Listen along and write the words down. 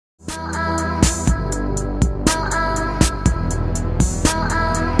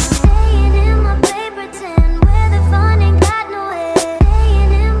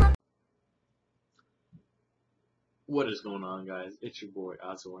is going on, guys? It's your boy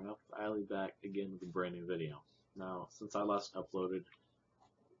AhZorah, and I'm finally back again with a brand new video. Now, since I last uploaded,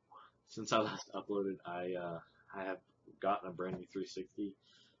 I have gotten a brand new 360.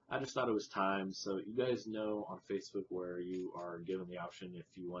 I just thought it was time. So you guys know on Facebook where you are given the option if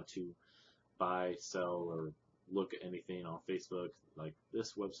you want to buy, sell, or look at anything on Facebook. Like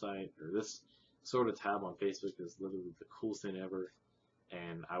this website or this sort of tab on Facebook is literally the coolest thing ever.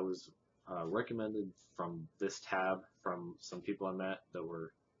 And I was recommended from this tab from some people I met that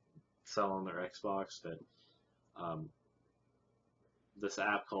were selling their Xbox that um, this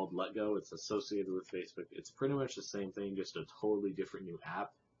app called Let Go. It's associated with Facebook. It's pretty much the same thing, just a totally different new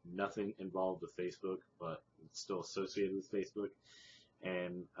app. Nothing involved with Facebook, but it's still associated with Facebook.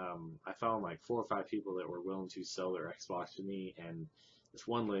 And I found like 4 or 5 people that were willing to sell their Xbox to me. And this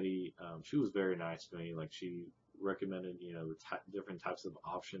one lady, she was very nice to me. Like she recommended, the different types of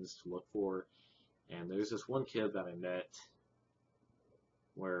options to look for. And there's this one kid that I met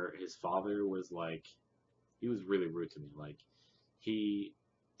where his father was like, he was really rude to me. Like he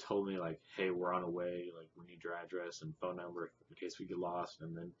told me like, hey, we're on our way. Like we need your address and phone number in case we get lost.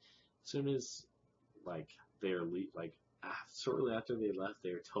 And then as soon as like shortly after they left,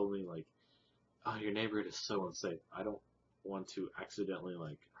 they told me like, oh, your neighborhood is so unsafe. I don't want to accidentally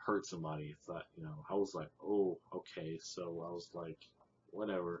like hurt somebody. If that, I was like, oh, okay. So I was like,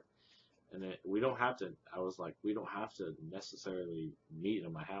 whatever. And we don't have to. I was like, we don't have to necessarily meet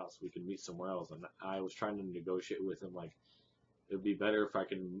in my house. We can meet somewhere else. And I was trying to negotiate with him like, it would be better if I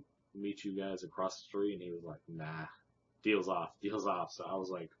can meet you guys across the street. And he was like, nah, deals off, deals off. So I was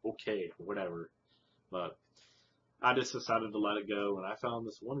like, okay, whatever. But I just decided to let it go. And I found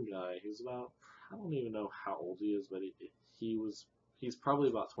this one guy. He was about, I don't even know how old he is, but he's probably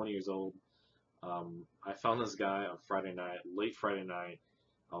about 20 years old. I found this guy on Friday night, late Friday night.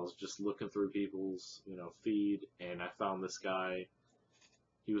 I was just looking through people's, feed, and I found this guy.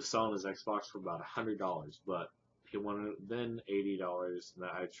 He was selling his Xbox for about $100, but he wanted then $80, and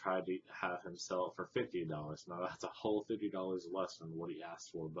I tried to have him sell it for $50. Now that's a whole $50 less than what he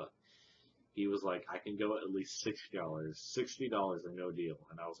asked for, but he was like, I can go at least $60. $60 or no deal.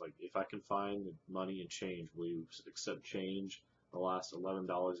 And I was like, if I can find the money and change, will you accept change? The last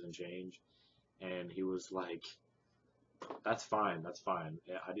 $11 and change. And he was like, that's fine, that's fine.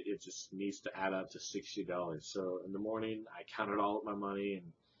 It just needs to add up to $60. So in the morning, I counted all of my money,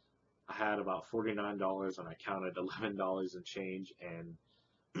 and I had about $49, and I counted $11 and change. And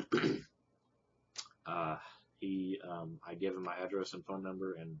I gave him my address and phone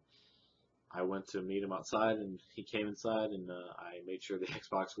number, and I went to meet him outside, and he came inside, and I made sure the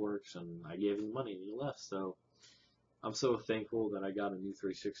Xbox works, and I gave him money, and he left. So I'm so thankful that I got a new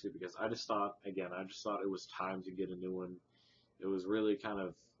 360 because I just thought it was time to get a new one. It was really kind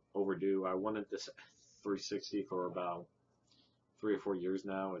of overdue. I wanted this 360 for about 3 or 4 years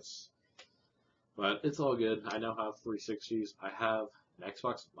now. But it's all good. I now have 360s. I have an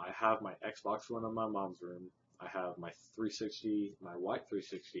Xbox. I have my Xbox One in my mom's room. I have my 360, my white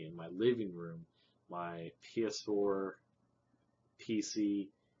 360 in my living room, my PS4, PC,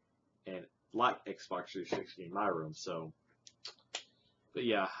 and black Xbox 360 in my room. So, but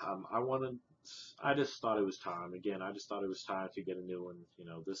yeah, I just thought it was time. Again, I just thought it was time to get a new one.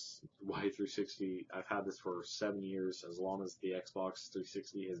 This white 360, I've had this for 7 years, as long as the Xbox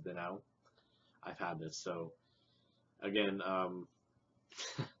 360 has been out. I've had this. So, again,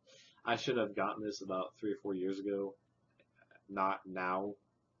 I should have gotten this about 3 or 4 years ago, not now.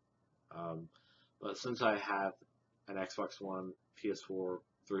 But since I have an Xbox One, PS4,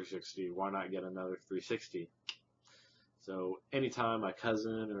 360, why not get another 360? So anytime my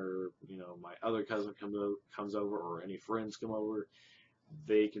cousin or my other cousin comes over, or any friends come over,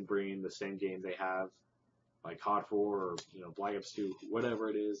 they can bring the same game they have, like COD 4 or Black Ops 2, whatever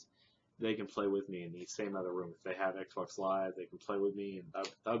it is. They can play with me in the same other room. If they have Xbox Live, they can play with me, and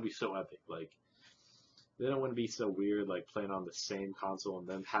that would be so epic. Like, they don't want to be so weird, like playing on the same console and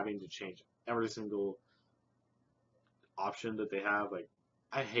then having to change every single option that they have. Like,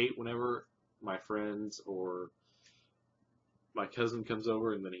 I hate whenever my friends or my cousin comes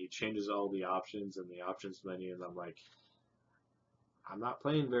over and then he changes all the options in the options menu, and I'm like, I'm not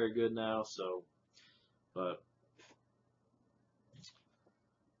playing very good now. So, but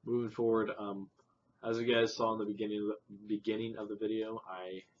moving forward, as you guys saw in the beginning of the video,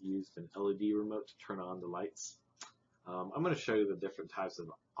 I used an LED remote to turn on the lights. I'm going to show you the different types of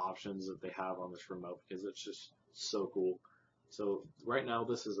options that they have on this remote because it's just so cool. So right now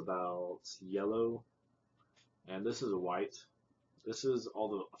this is about yellow, and this is white. This is all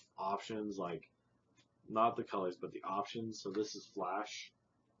the options, like not the colors, but the options. So this is flash.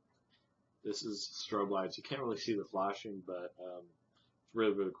 This is strobe lights. You can't really see the flashing, but it's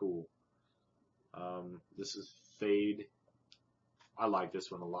really, really cool. This is fade. I like this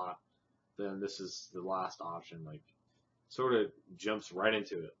one a lot. Then this is the last option, like sort of jumps right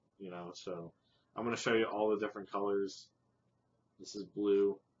into it, you know. So I'm going to show you all the different colors. This is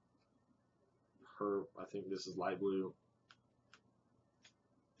blue. I think this is light blue.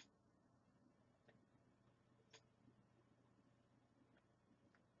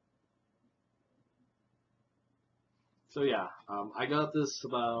 So yeah, I got this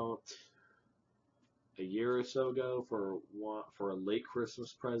about a year or so ago for a late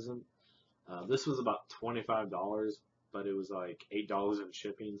Christmas present. This was about $25, but it was like $8 in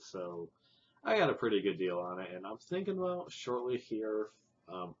shipping, so I got a pretty good deal on it. And I'm thinking about shortly here.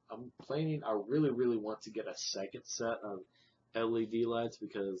 I'm planning. I really, really want to get a second set of LED lights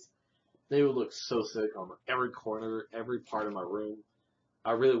because they would look so sick on every corner, every part of my room.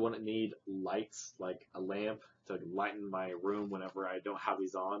 I really wouldn't need lights like a lamp to lighten my room whenever I don't have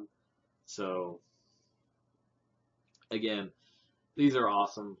these on. So again, these are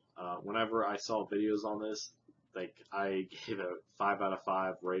awesome. Whenever I saw videos on this, like I gave a 5 out of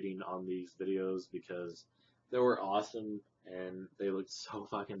 5 rating on these videos because they were awesome and they looked so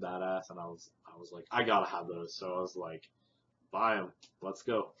fucking badass. And I was like, I gotta have those. So I was like, buy them. Let's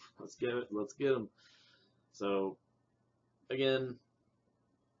go. Let's get it. Let's get them. So again,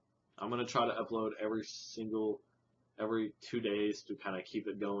 I'm gonna try to upload every 2 days to kind of keep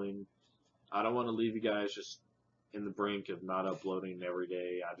it going. I don't want to leave you guys just in the brink of not uploading every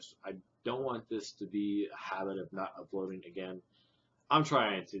day. I don't want this to be a habit of not uploading again. I'm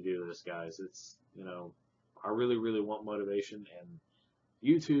trying to do this, guys. It's, you know, I really, really want motivation, and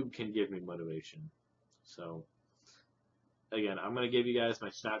YouTube can give me motivation. So again, I'm gonna give you guys my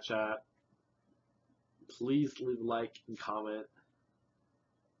Snapchat. Please leave a like and comment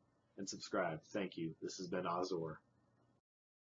and subscribe. Thank you. This has been AhZorah.